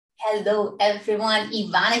Hello, everyone.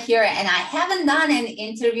 Ivana here, and I haven't done an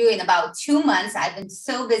interview in about 2 months. I've been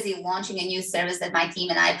so busy launching a new service that my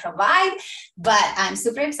team and I provide, but I'm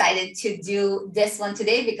super excited to do this one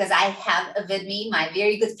today because I have with me my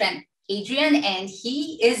very good friend, Adrian, and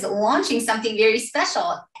he is launching something very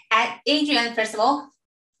special. Adrian, first of all,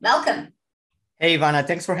 welcome. Hey, Ivana,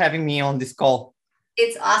 thanks for having me on this call.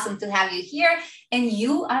 It's awesome to have you here, and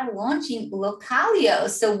you are launching Localio.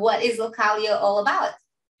 So what is Localio all about?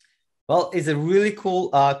 Well, it's a really cool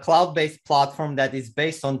cloud-based platform that is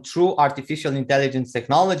based on true artificial intelligence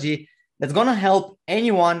technology that's going to help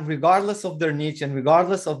anyone, regardless of their niche and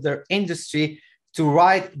regardless of their industry, to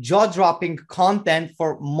write jaw-dropping content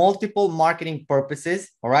for multiple marketing purposes,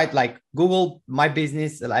 all right? Like Google My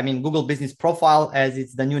Business, Google Business Profile, as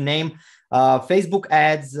it's the new name, Facebook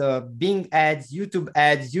ads, Bing ads, YouTube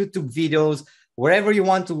videos, wherever you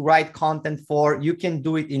want to write content for, you can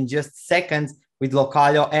do it in just seconds with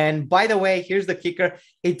Localio. And by the way, here's the kicker.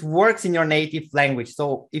 It works in your native language.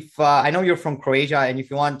 So if I know you're from Croatia and if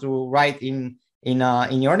you want to write in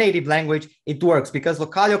your native language, it works because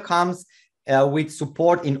Localio comes with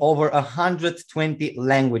support in over 120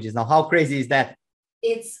 languages. Now, how crazy is that?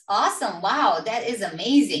 It's awesome. Wow, that is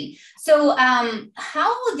amazing. So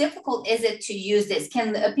how difficult is it to use this?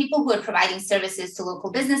 Can people who are providing services to local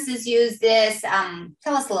businesses use this?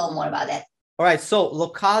 Tell us a little more about that. All right, so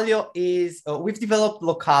Localio is, we've developed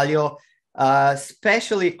Localio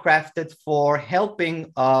specially crafted for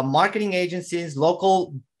helping marketing agencies,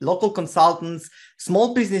 local consultants,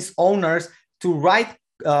 small business owners to write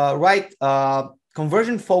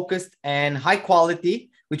conversion focused and high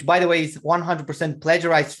quality, which by the way is 100%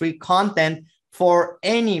 plagiarized free content for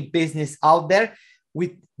any business out there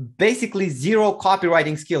with basically zero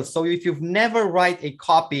copywriting skills. So if you've never write a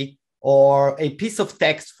copy or a piece of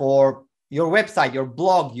text for your website, your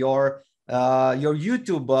blog, your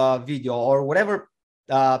YouTube video, or whatever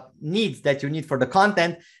needs that you need for the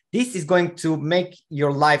content, this is going to make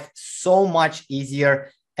your life so much easier,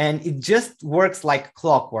 and it just works like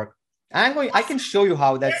clockwork. I can show you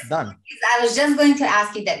how that's done. I was just going to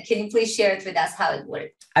ask you that. Can you please share it with us how it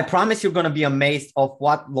works? I promise you're going to be amazed of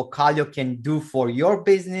what Localio can do for your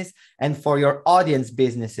business and for your audience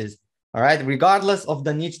businesses. All right, regardless of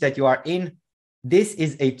the niche that you are in, this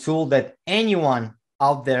is a tool that anyone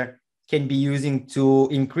out there can be using to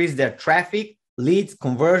increase their traffic, leads,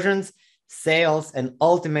 conversions, sales, and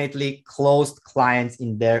ultimately closed clients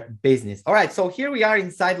in their business. All right, so here we are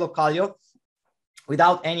inside Localio.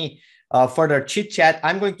 Without any further chit chat,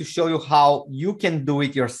 I'm going to show you how you can do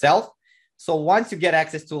it yourself. So once you get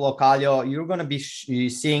access to Localio, you're going to be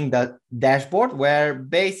seeing the dashboard where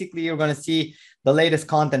basically you're going to see the latest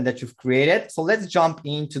content that you've created. So let's jump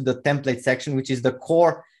into the template section, which is the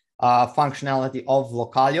core functionality of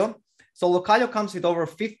Localio. So Localio comes with over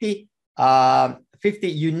 50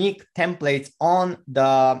 unique templates on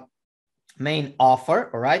the main offer.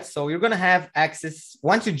 All right. So you're going to have access.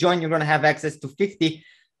 Once you join, you're going to have access to 50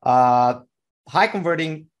 high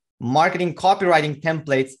converting marketing copywriting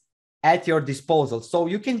templates at your disposal. So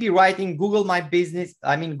you can be writing Google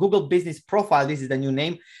Business Profile. This is the new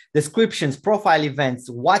name, descriptions, profile events,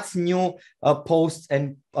 what's new posts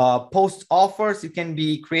and post offers. You can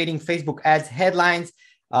be creating Facebook ads, headlines,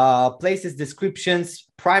 places, descriptions,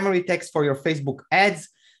 primary text for your Facebook ads.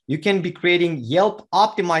 You can be creating Yelp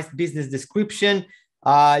optimized business description.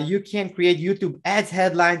 You can create YouTube ads,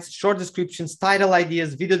 headlines, short descriptions, title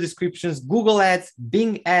ideas, video descriptions, Google ads,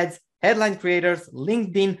 Bing ads, headline creators,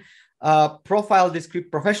 LinkedIn,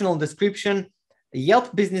 professional description,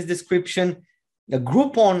 Yelp business description, a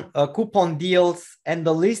Groupon coupon deals, and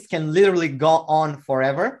the list can literally go on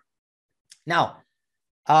forever. Now,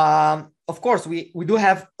 of course, we do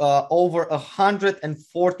have over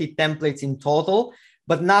 140 templates in total,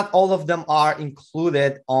 but not all of them are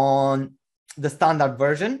included on the standard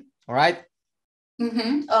version. All right.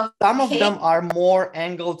 Mm-hmm. Okay. Some of them are more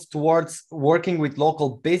angled towards working with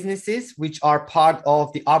local businesses, which are part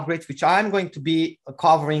of the upgrades, which I'm going to be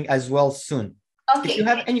covering as well soon. Okay. If you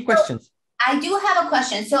have any questions. I do have a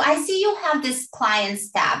question. So I see you have this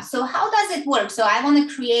clients tab. So how does it work? So I want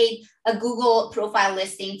to create a Google profile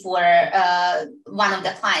listing for one of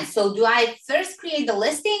the clients. So do I first create the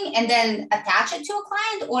listing and then attach it to a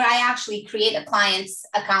client, or I actually create a client's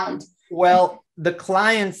account? Well, the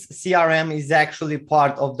client's CRM is actually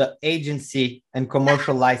part of the agency and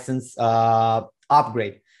commercial license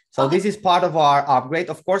upgrade. So this is part of our upgrade.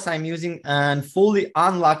 Of course, I'm using a fully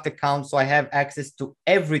unlocked account, so I have access to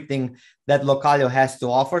everything that Localio has to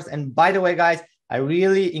offer. And by the way, guys, I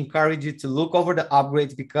really encourage you to look over the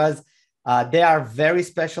upgrades because they are very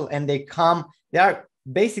special and they are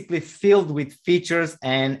basically filled with features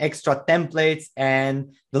and extra templates,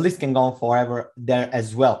 and the list can go on forever there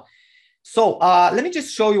as well. So let me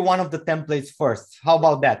just show you one of the templates first. How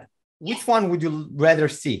about that? Which one would you rather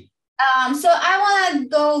see? So I want to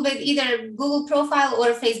go with either Google profile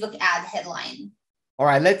or Facebook ad headline. All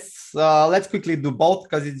right, let's quickly do both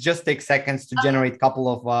because it just takes seconds to generate a couple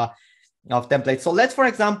of templates. So let's, for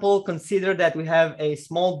example, consider that we have a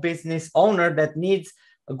small business owner that needs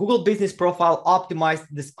a Google business profile optimized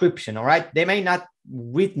description. All right, they may not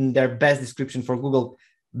written their best description for Google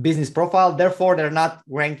business profile, therefore they're not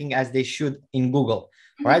ranking as they should in Google.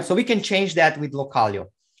 All right, so we can change that with Localio.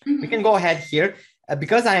 We can go ahead here.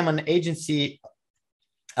 Because I am an agency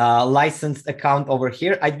licensed account over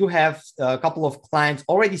here, I do have a couple of clients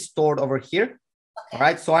already stored over here. Okay. All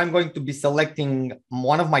right, so I'm going to be selecting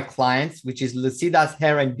one of my clients, which is Lucida's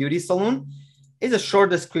Hair and Beauty Salon. It's a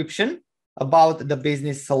short description about the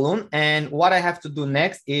business salon. And what I have to do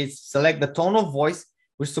next is select the tone of voice.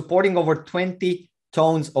 We're supporting over 20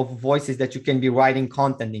 tones of voices that you can be writing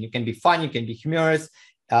content in. You can be fun, you can be humorous,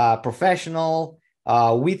 professional,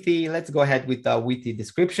 witty. Let's go ahead with a witty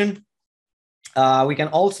description. We can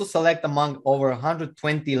also select among over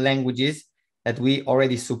 120 languages that we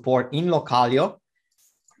already support in Localio.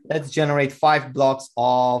 Let's generate 5 blocks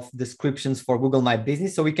of descriptions for Google My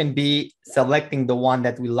Business, so we can be selecting the one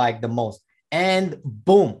that we like the most. And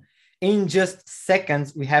boom, in just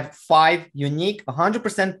seconds, we have 5 unique,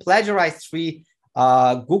 100% plagiarized free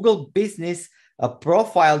Google Business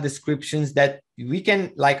profile descriptions that we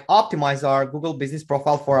can like optimize our Google business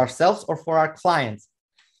profile for ourselves or for our clients.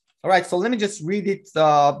 All right, so let me just read it,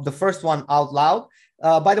 the first one out loud.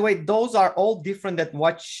 By the way, those are all different than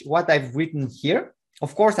what I've written here.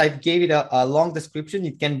 Of course, I've gave it a long description.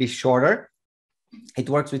 It can be shorter. It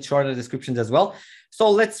works with shorter descriptions as well. So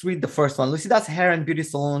let's read the first one. Lucida's Hair and Beauty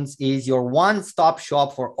Salons is your one-stop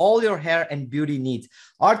shop for all your hair and beauty needs.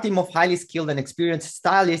 Our team of highly skilled and experienced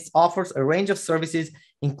stylists offers a range of services,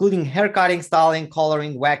 including hair cutting, styling,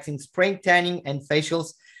 coloring, waxing, spraying, tanning, and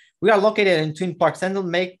facials. We are located in Twin Park Central,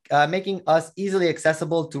 making us easily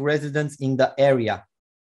accessible to residents in the area.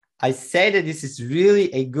 I say that this is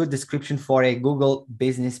really a good description for a Google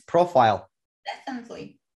business profile.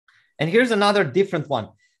 Definitely. And here's another different one.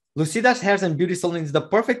 Lucida's Hair and Beauty Salon is the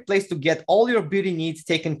perfect place to get all your beauty needs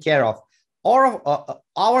taken care of.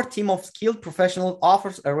 Our team of skilled professionals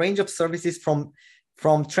offers a range of services from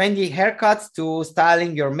trendy haircuts to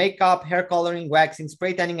styling your makeup, hair coloring, waxing,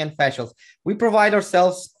 spray tanning, and facials. We pride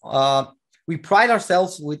ourselves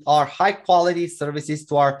with our high quality services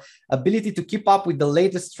to our ability to keep up with the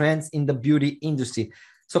latest trends in the beauty industry.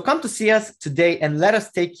 So come to see us today and let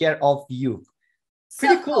us take care of you.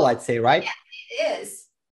 Pretty cool, I'd say, right? Yeah, it is.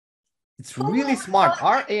 It's really smart.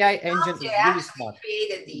 Our AI engine is really smart.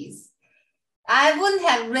 Created these. I wouldn't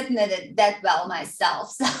have written it that well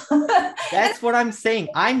myself. So. That's what I'm saying.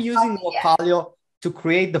 I'm using Localio to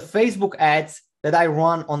create the Facebook ads that I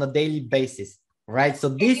run on a daily basis, right? So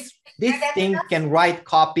this thing can write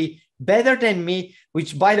copy better than me,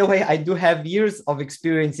 which, by the way, I do have years of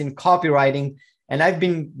experience in copywriting, and I've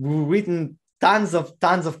been written tons of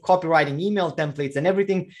copywriting email templates and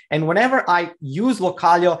everything. And whenever I use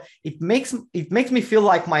Localio, it makes me feel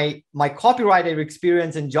like my copywriter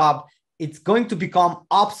experience and job, it's going to become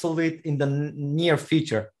obsolete in the near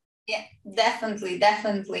future. Yeah, definitely.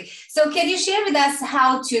 So can you share with us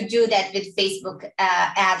how to do that with Facebook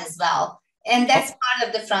ad as well? And that's part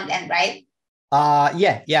of the front end, right?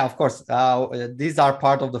 Yeah, of course. These are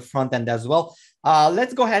part of the front end as well.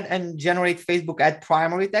 Let's go ahead and generate Facebook ad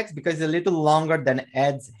primary text because it's a little longer than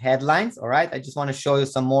ads headlines. All right. I just want to show you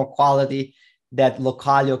some more quality that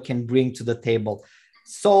Localio can bring to the table.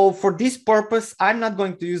 So for this purpose, I'm not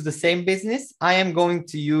going to use the same business. I am going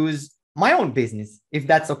to use my own business, if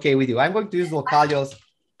that's okay with you. I'm going to use Localio's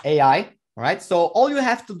AI. All right. So all you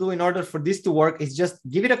have to do in order for this to work is just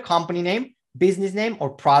give it a company name, business name, or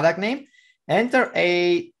product name. Enter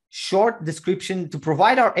a short description to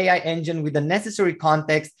provide our AI engine with the necessary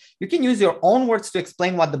context. You can use your own words to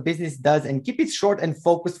explain what the business does and keep it short and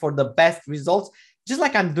focused for the best results, just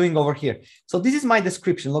like I'm doing over here. So this is my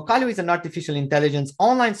description. Localio is an artificial intelligence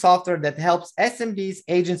online software that helps SMBs,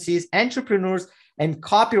 agencies, entrepreneurs, and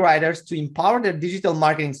copywriters to empower their digital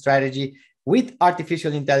marketing strategy with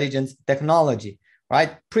artificial intelligence technology,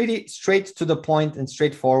 right? Pretty straight to the point and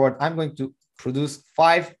straightforward. I'm going to produce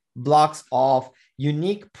 5 blocks of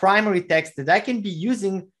unique primary text that I can be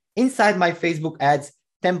using inside my Facebook ads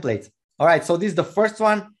templates. All right, so this is the first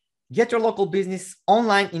one. Get your local business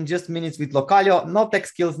online in just minutes with Localio. No tech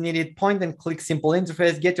skills needed. Point and click simple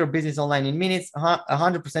interface. Get your business online in minutes.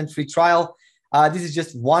 100% free trial. This is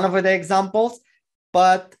just one of the examples.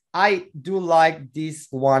 but I do like this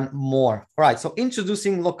one more. All right, so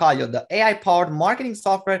introducing Localio, the AI-powered marketing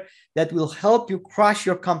software that will help you crush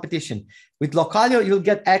your competition. With Localio, you'll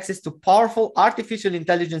get access to powerful artificial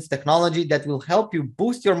intelligence technology that will help you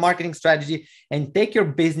boost your marketing strategy and take your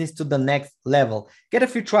business to the next level. Get a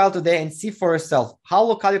free trial today and see for yourself how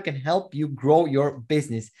Localio can help you grow your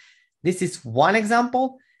business. This is one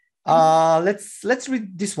example. Let's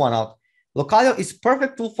read this one out. Localio is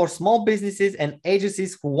perfect tool for small businesses and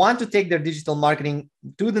agencies who want to take their digital marketing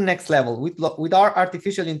to the next level. With our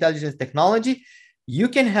artificial intelligence technology, you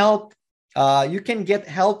can get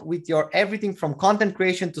help with your everything from content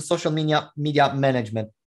creation to social media management.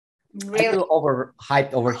 Really? A little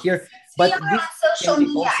overhyped over here, but this can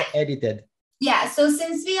be also edited. Yeah. So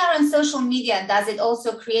since we are on social media, does it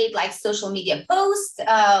also create like social media posts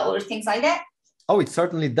or things like that? Oh, it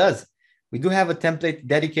certainly does. We do have a template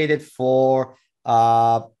dedicated for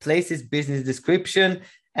places, business description,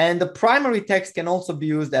 and the primary text can also be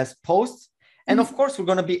used as posts. And of course, we're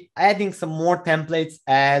going to be adding some more templates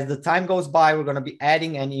as the time goes by. We're going to be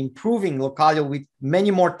adding and improving Localio with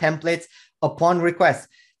many more templates upon request.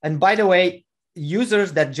 And by the way,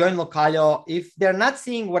 users that join Localio, if they're not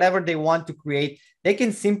seeing whatever they want to create, they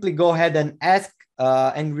can simply go ahead and ask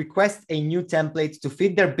and request a new template to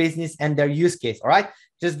fit their business and their use case. All right.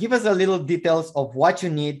 Just give us a little details of what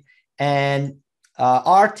you need. And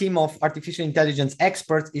our team of artificial intelligence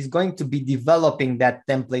experts is going to be developing that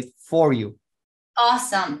template for you.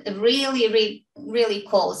 Awesome. Really, really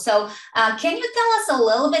cool. So can you tell us a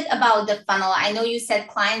little bit about the funnel? I know you said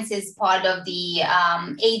clients is part of the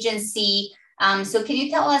agency. So can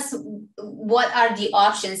you tell us what are the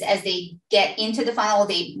options as they get into the funnel?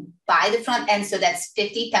 They buy the front end. So that's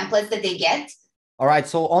 50 templates that they get. All right.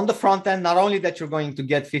 So on the front end, not only that you're going to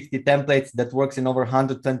get 50 templates that works in over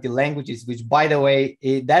 120 languages, which by the way,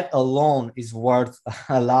 that alone is worth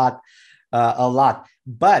a lot.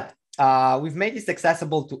 But we've made this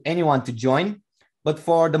accessible to anyone to join. But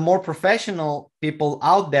for the more professional people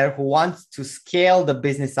out there who want to scale the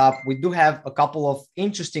business up, we do have a couple of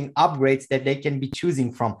interesting upgrades that they can be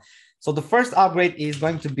choosing from. So the first upgrade is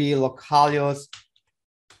going to be Localio's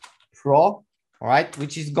Pro. All right,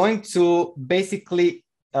 which is going to basically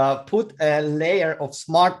put a layer of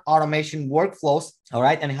smart automation workflows, all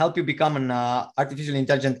right, and help you become an artificial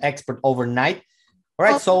intelligence expert overnight. All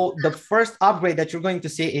right, so the first upgrade that you're going to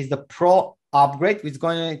see is the Pro upgrade, which is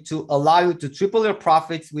going to allow you to triple your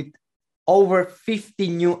profits with over 50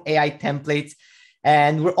 new AI templates.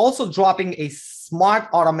 And we're also dropping a smart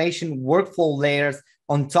automation workflow layers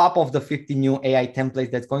on top of the 50 new AI templates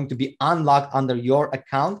that's going to be unlocked under your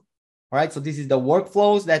account. All right, so this is the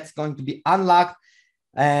workflows that's going to be unlocked.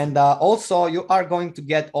 And also you are going to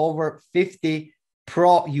get over 50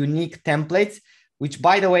 Pro unique templates, which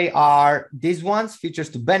by the way are these ones: features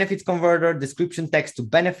to benefits converter, description text to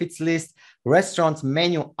benefits list, restaurants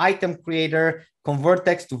menu item creator, convert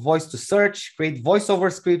text to voice to search, create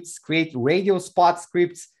voiceover scripts, create radio spot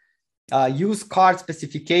scripts, use card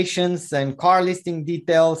specifications and car listing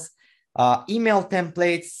details, email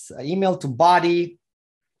templates, email to body,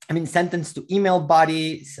 sentence to email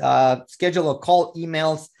body, schedule a call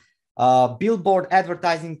emails, billboard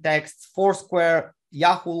advertising texts, Foursquare,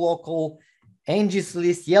 Yahoo Local, Angie's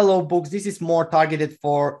List, Yellow Books. This is more targeted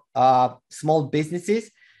for small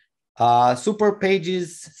businesses. Super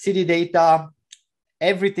pages, city data,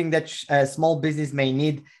 everything that a small business may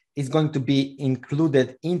need is going to be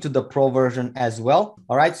included into the Pro version as well.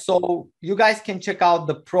 All right, so you guys can check out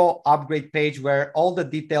the Pro upgrade page where all the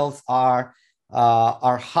details are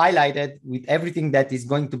highlighted with everything that is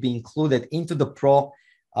going to be included into the Pro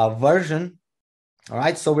version. All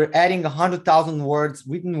right, so we're adding 100,000 words,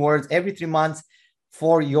 written words every 3 months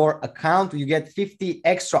for your account. You get 50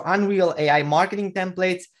 extra Unreal AI marketing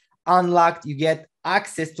templates unlocked. You get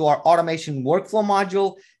access to our automation workflow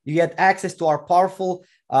module. You get access to our powerful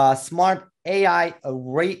smart AI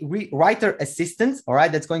writer assistants, all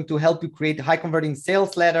right, that's going to help you create high converting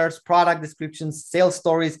sales letters, product descriptions, sales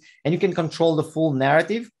stories, and you can control the full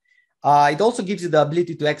narrative. It also gives you the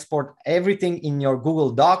ability to export everything in your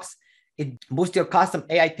Google Docs. It boosts your custom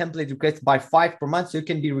AI template requests by 5 per month, so you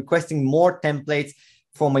can be requesting more templates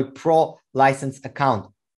from a Pro license account.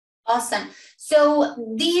 Awesome. So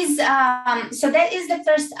these, so that is the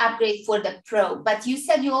first upgrade for the Pro, but you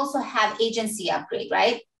said you also have agency upgrade,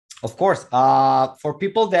 right? Of course, for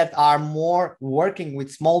people that are more working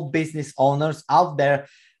with small business owners out there,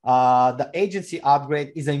 the agency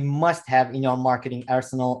upgrade is a must-have in your marketing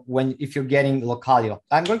arsenal if you're getting Localio.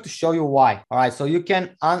 I'm going to show you why. All right, so you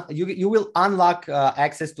can you will unlock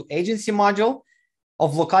access to agency module.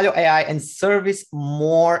 of Localio AI and service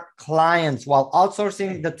more clients while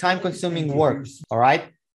outsourcing the time-consuming work. All right.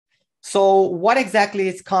 So what exactly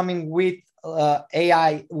is coming with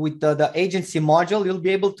AI, with the agency module? You'll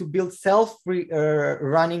be able to build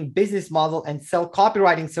self-running business model and sell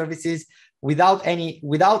copywriting services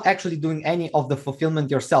without actually doing any of the fulfillment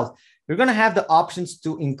yourself. You're going to have the options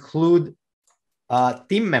to include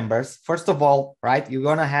team members. First of all, right, you're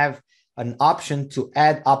going to have an option to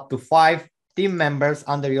add up to 5 team members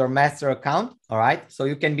under your master account. All right. So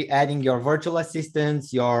you can be adding your virtual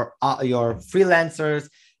assistants, your freelancers,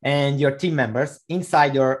 and your team members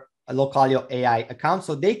inside your Localio AI account.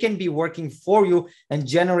 So they can be working for you and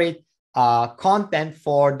generate content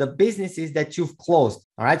for the businesses that you've closed.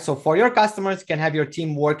 All right. So for your customers, you can have your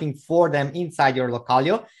team working for them inside your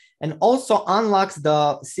Localio, and also unlocks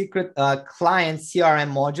the secret client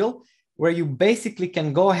CRM module, where you basically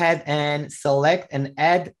can go ahead and select and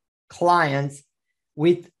add clients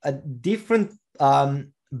with a different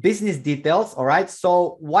business details. All right.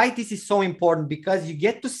 So why this is so important? Because you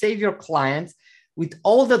get to save your clients with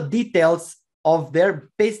all the details of their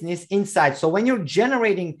business inside. So when you're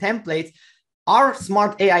generating templates, our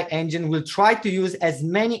smart AI engine will try to use as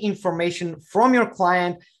many information from your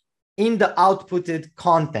client in the outputted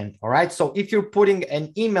content. All right. So if you're putting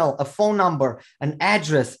an email, a phone number, an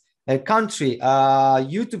address, a country,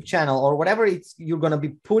 YouTube channel, or whatever you're going to be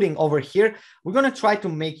putting over here, we're going to try to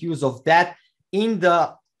make use of that in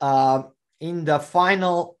the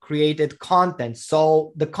final created content.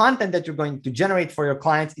 So the content that you're going to generate for your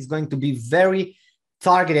clients is going to be very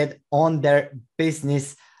targeted on their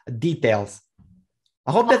business details.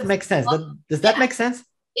 I hope that makes sense. Does that make sense?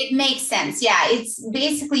 It makes sense. Yeah. It's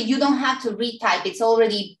basically, you don't have to retype. It's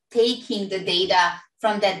already taking the data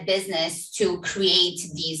from that business to create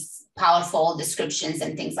these powerful descriptions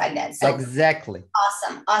and things like that. So exactly.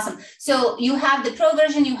 Awesome. So you have the pro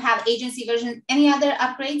version, you have agency version. Any other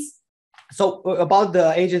upgrades? So about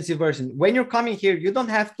the agency version, when you're coming here, you don't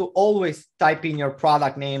have to always type in your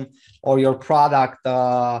product name or your product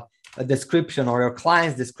description or your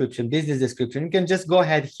client's description, business description. You can just go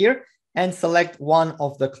ahead here and select one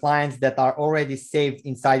of the clients that are already saved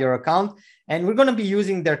inside your account. And we're going to be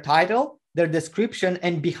using their title, their description,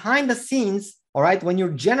 and behind the scenes. All right. When you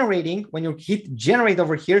hit generate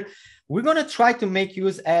over here, we're going to try to make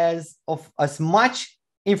use of as much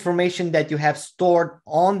information that you have stored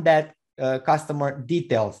on that customer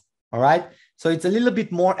details. All right. So it's a little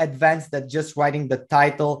bit more advanced than just writing the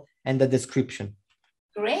title and the description.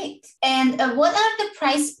 Great. And what are the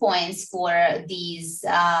price points for these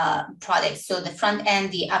products? So the front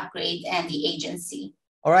end, the upgrade, and the agency.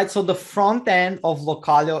 All right. So the front end of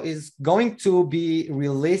Localio is going to be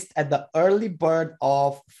released at the early bird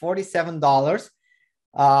of $47.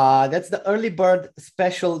 That's the early bird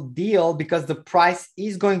special deal because the price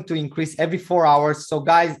is going to increase every 4 hours. So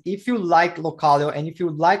guys, if you like Localio and if you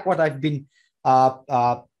like what I've been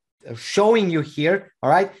showing you here,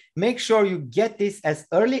 all right, make sure you get this as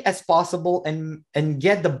early as possible and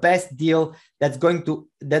get the best deal that's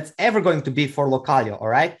ever going to be for Localio. All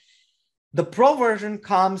right. The pro version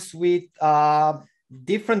comes with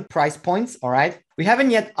different price points. All right. We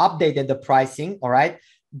haven't yet updated the pricing. All right.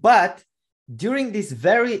 But during this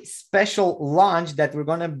very special launch that we're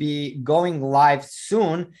going to be going live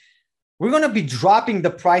soon, we're going to be dropping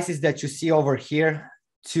the prices that you see over here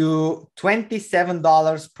to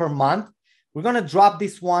 $27 per month. We're going to drop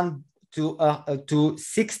this one to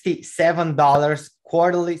 $67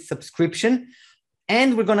 quarterly subscription.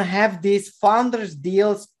 And we're going to have these founders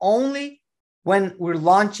deals only when we're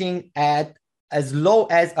launching at as low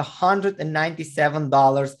as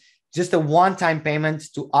 $197, just a one-time payment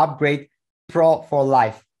to upgrade Pro for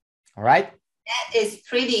life. All right. That is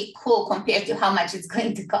pretty cool compared to how much it's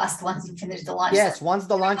going to cost once you finish the launch. Yes, once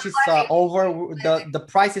the launch is over, the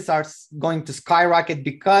prices are going to skyrocket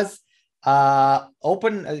because the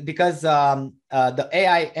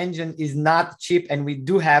AI engine is not cheap, and we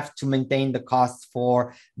do have to maintain the costs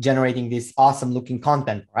for generating this awesome looking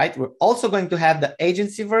content. Right. We're also going to have the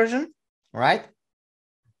agency version, right,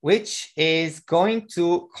 which is going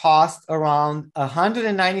to cost around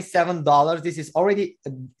 $197. This is already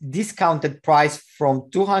a discounted price from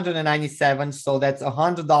 $297. So that's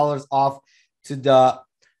 $100 off to the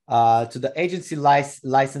agency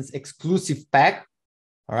license exclusive pack.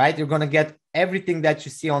 All right. You're going to get everything that you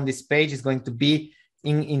see on this page is going to be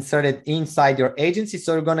inserted inside your agency.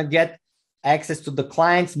 So you're going to get access to the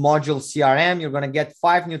client's module CRM. You're going to get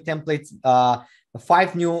 5 new templates,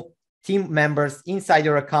 5 new team members inside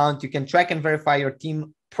your account. You can track and verify your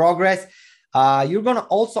team progress. You're going to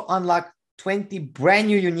also unlock 20 brand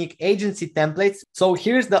new unique agency templates. So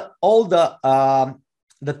here's all the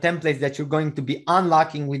the templates that you're going to be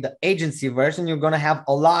unlocking with the agency version, you're going to have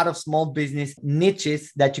a lot of small business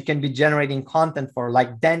niches that you can be generating content for,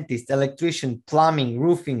 like dentist, electrician, plumbing,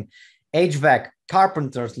 roofing, HVAC,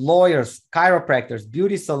 carpenters, lawyers, chiropractors,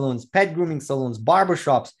 beauty salons, pet grooming salons,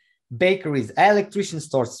 barbershops, bakeries, electrician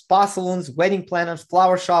stores, spa salons, wedding planners,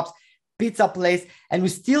 flower shops, pizza place. And we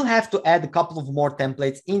still have to add a couple of more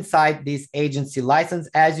templates inside this agency license.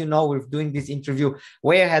 As you know, we're doing this interview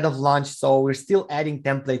way ahead of launch, so we're still adding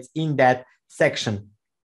templates in that section.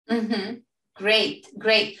 Mm-hmm. Great,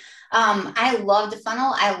 great. I love the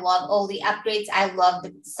funnel. I love all the upgrades. I love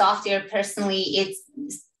the software personally.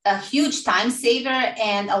 It's a huge time saver,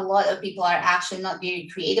 and a lot of people are actually not very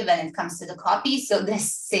creative when it comes to the copy. So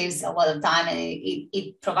this saves a lot of time, and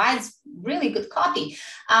it provides really good copy.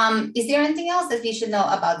 Is there anything else that we should know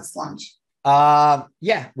about this launch?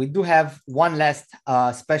 Yeah, we do have one last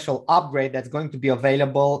special upgrade that's going to be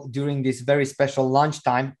available during this very special launch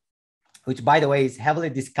time, which, by the way, is heavily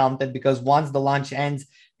discounted, because once the launch ends,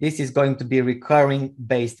 this is going to be a recurring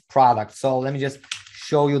based product. So let me just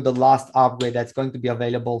show you the last upgrade that's going to be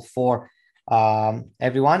available for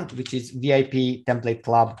everyone, which is VIP Template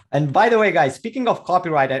Club. And by the way, guys, speaking of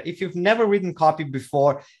copywriter, if you've never written copy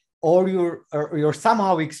before, or you're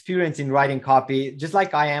somehow experienced in writing copy, just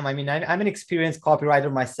like I am. I mean, I'm an experienced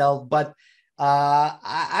copywriter myself, but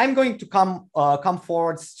I'm going to come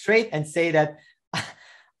forward straight and say that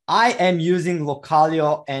I am using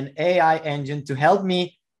Localio, an AI engine, to help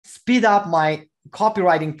me speed up my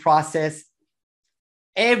copywriting process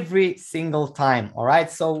every single time. All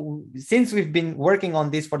right. So since we've been working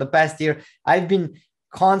on this for the past year, I've been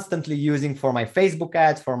constantly using for my Facebook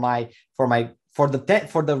ads, for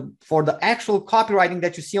the actual copywriting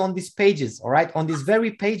that you see on these pages. All right. On these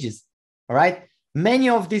very pages. All right. Many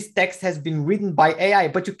of this text has been written by AI,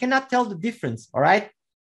 but you cannot tell the difference. All right.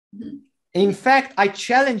 In fact, I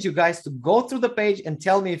challenge you guys to go through the page and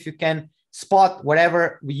tell me if you can spot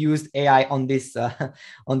whatever we used AI on this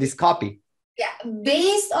on this copy. Yeah,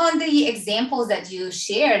 based on the examples that you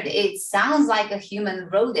shared, it sounds like a human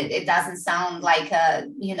wrote it. It doesn't sound like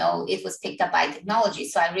it was picked up by technology.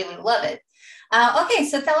 So I really love it. Okay,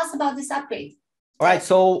 so tell us about this upgrade. All right,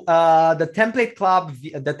 so the template club,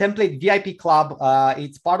 the template VIP club,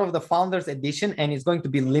 it's part of the Founders Edition, and it's going to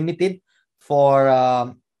be limited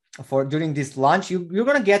for during this launch. You're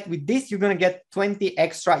going to get with this, you're going to get 20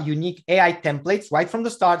 extra unique AI templates right from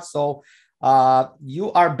the start. So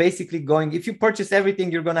you are basically going, if you purchase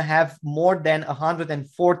everything, you're going to have more than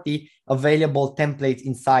 140 available templates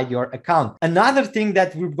inside your account. Another thing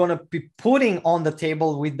that we're going to be putting on the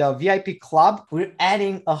table with the VIP club, we're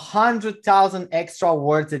adding 100,000 extra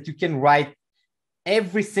words that you can write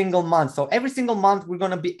every single month. So every single month, we're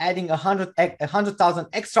going to be adding 100,000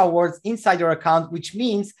 extra words inside your account, which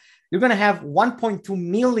means you're going to have 1.2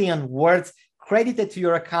 million words credited to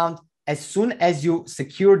your account as soon as you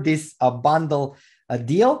secure this bundle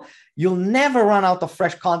deal. You'll never run out of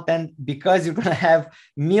fresh content, because you're going to have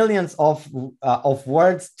millions of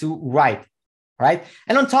words to write, right?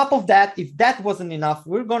 And on top of that, if that wasn't enough,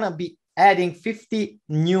 we're going to be adding 50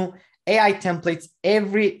 new AI templates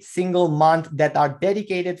every single month that are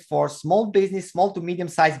dedicated for small to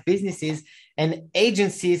medium-sized businesses and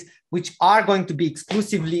agencies, which are going to be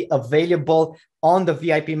exclusively available on the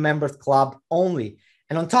VIP Members Club only.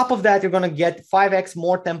 And on top of that, you're going to get 5x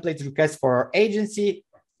more templates requests for our agency.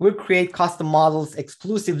 We'll create custom models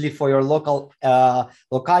exclusively for your local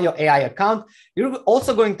Localio AI account. You're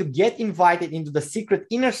also going to get invited into the secret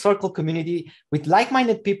inner circle community with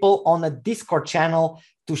like-minded people on a Discord channel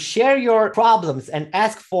to share your problems and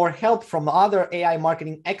ask for help from other AI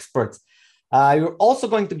marketing experts. You're also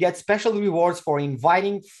going to get special rewards for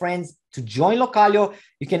inviting friends to join Localio.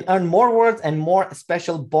 You can earn more words and more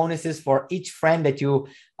special bonuses for each friend that you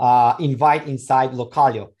invite inside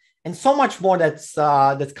Localio, and so much more that's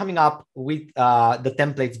coming up with the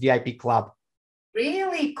Templates VIP Club.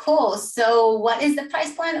 Really cool. So what is the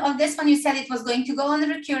price point of this one? You said it was going to go on the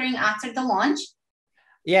recurring after the launch.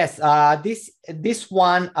 Yes, this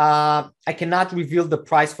one, I cannot reveal the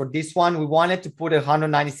price for this one. We wanted to put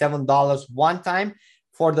 $197 one time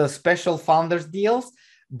for the special founders deals,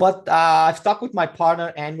 but I've talked with my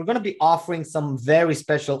partner, and we're going to be offering some very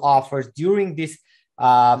special offers during this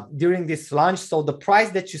launch. So the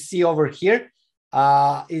price that you see over here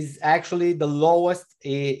is actually the lowest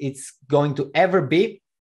it's going to ever be.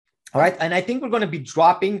 All right, and I think we're going to be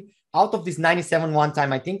dropping out of this 97 one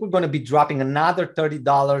time. I think we're going to be dropping another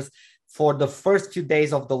 $30 for the first few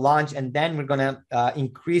days of the launch. And then we're going to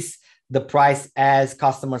increase the price as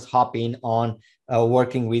customers hop in on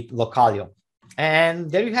working with Localio. And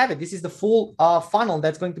there you have it. This is the full funnel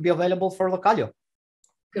that's going to be available for Localio.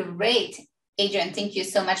 Great. Adrian, thank you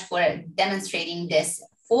so much for demonstrating this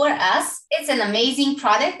for us. It's an amazing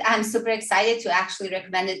product. I'm super excited to actually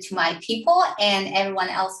recommend it to my people and everyone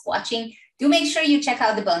else watching. Do make sure you check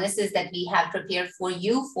out the bonuses that we have prepared for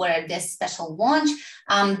you for this special launch.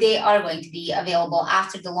 They are going to be available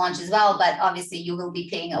after the launch as well, but obviously you will be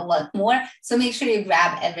paying a lot more. So make sure you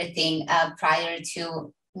grab everything prior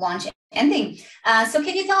to launch ending. So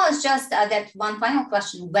can you tell us just that one final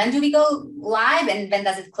question? When do we go live and when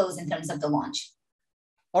does it close in terms of the launch?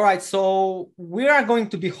 All right, so we are going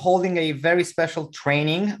to be holding a very special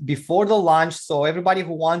training before the launch. So everybody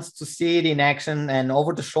who wants to see it in action and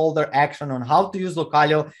over-the-shoulder action on how to use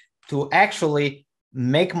Localio to actually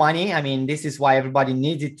make money. I mean, this is why everybody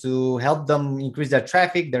needs it to help them increase their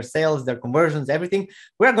traffic, their sales, their conversions, everything.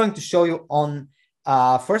 We're going to show you on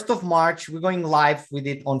 1st of March. We're going live with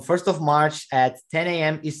it on 1st of March at 10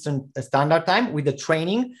 a.m. Eastern Standard Time with the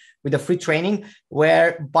training, with the free training,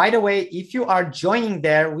 where, by the way, if you are joining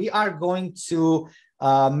there, we are going to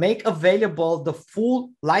make available the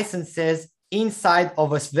full licenses inside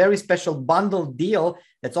of a very special bundle deal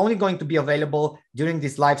that's only going to be available during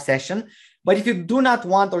this live session. But if you do not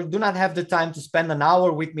want or do not have the time to spend an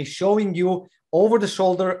hour with me showing you over the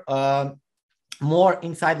shoulder more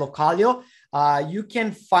inside Localio, you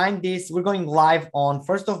can find this. We're going live on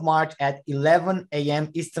 1st of March at 11 a.m.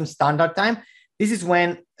 Eastern Standard Time. This is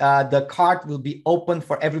when the cart will be open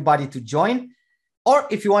for everybody to join. Or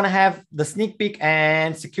if you want to have the sneak peek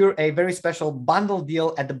and secure a very special bundle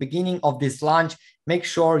deal at the beginning of this launch, make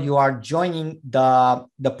sure you are joining the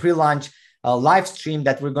pre-launch live stream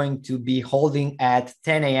that we're going to be holding at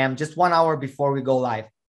 10 a.m., just 1 hour before we go live.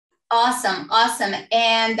 Awesome. Awesome.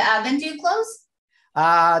 And when do you close?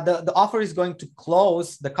 The offer is going to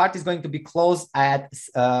close. The cart is going to be closed at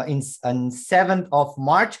on 7th of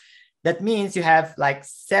March. That means you have like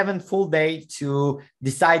 7 full days to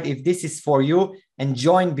decide if this is for you and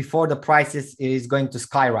join before the prices is going to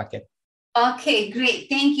skyrocket. Okay, great.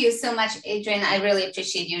 Thank you so much, Adrian. I really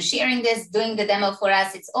appreciate you sharing this, doing the demo for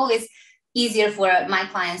us. It's always easier for my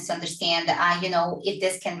clients to understand, if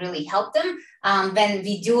this can really help them when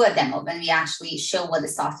we do a demo, when we actually show what the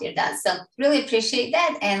software does. So really appreciate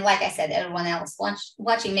that. And like I said, everyone else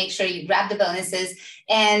watching, make sure you grab the bonuses.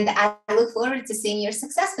 And I look forward to seeing your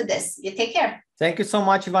success with this. You take care. Thank you so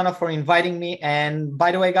much, Ivana, for inviting me. And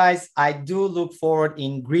by the way, guys, I do look forward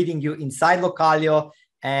in greeting you inside Localio.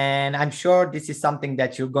 And I'm sure this is something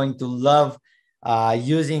that you're going to love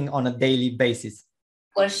using on a daily basis.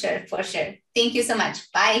 For sure, for sure. Thank you so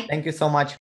much. Bye. Thank you so much.